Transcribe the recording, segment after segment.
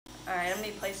Alright, I'm going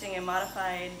to be placing a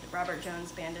modified Robert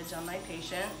Jones bandage on my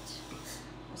patient.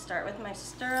 I'll start with my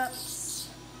stirrups.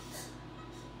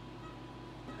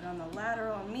 Put on the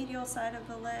lateral and medial side of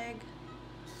the leg.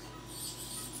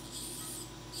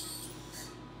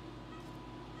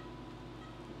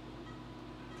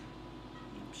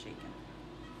 I'm shaking.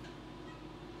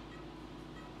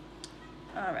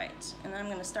 Alright, and I'm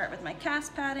going to start with my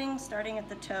cast padding, starting at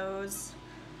the toes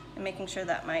and making sure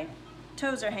that my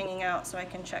toes are hanging out so I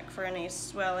can check for any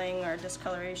swelling or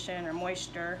discoloration or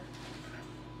moisture.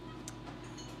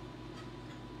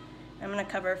 I'm going to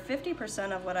cover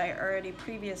 50% of what I already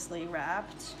previously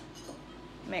wrapped.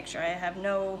 Make sure I have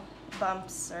no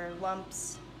bumps or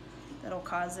lumps that'll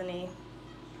cause any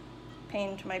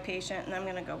pain to my patient, and I'm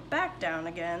going to go back down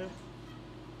again.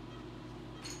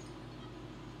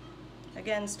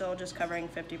 Again, still just covering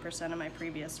 50% of my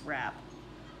previous wrap.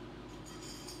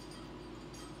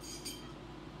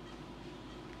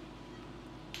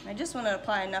 I just want to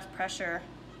apply enough pressure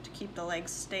to keep the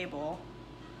legs stable.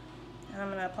 And I'm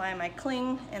going to apply my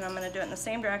cling, and I'm going to do it in the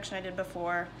same direction I did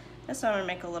before. This one I'm going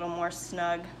to make a little more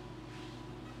snug.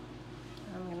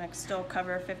 I'm going to still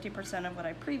cover 50% of what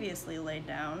I previously laid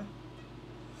down.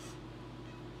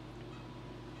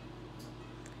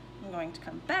 I'm going to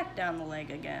come back down the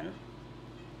leg again.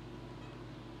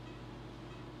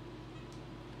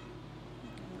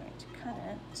 I'm going to cut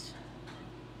it.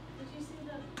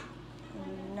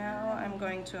 And now I'm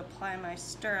going to apply my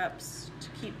stirrups to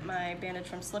keep my bandage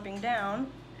from slipping down.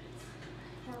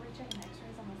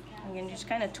 I'm going to just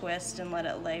kind of twist and let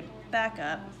it lay back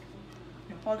up.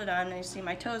 Hold it on, and you see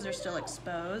my toes are still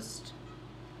exposed.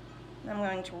 I'm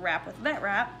going to wrap with vet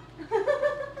wrap.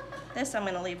 This I'm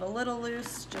going to leave a little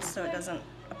loose just so it doesn't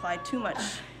apply too much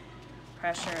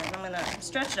pressure. And I'm going to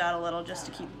stretch it out a little just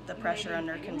to keep the pressure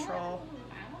under control.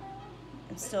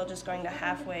 And still just going to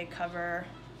halfway cover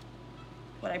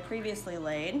what I previously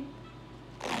laid.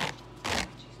 I'm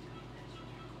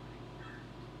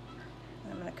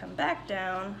going to come back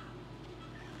down,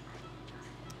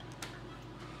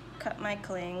 cut my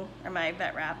cling, or my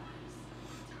vet wrap,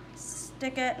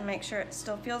 stick it and make sure it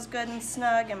still feels good and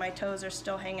snug and my toes are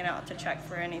still hanging out to check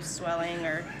for any swelling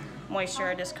or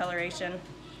moisture or discoloration.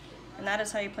 And that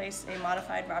is how you place a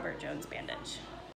modified Robert Jones bandage.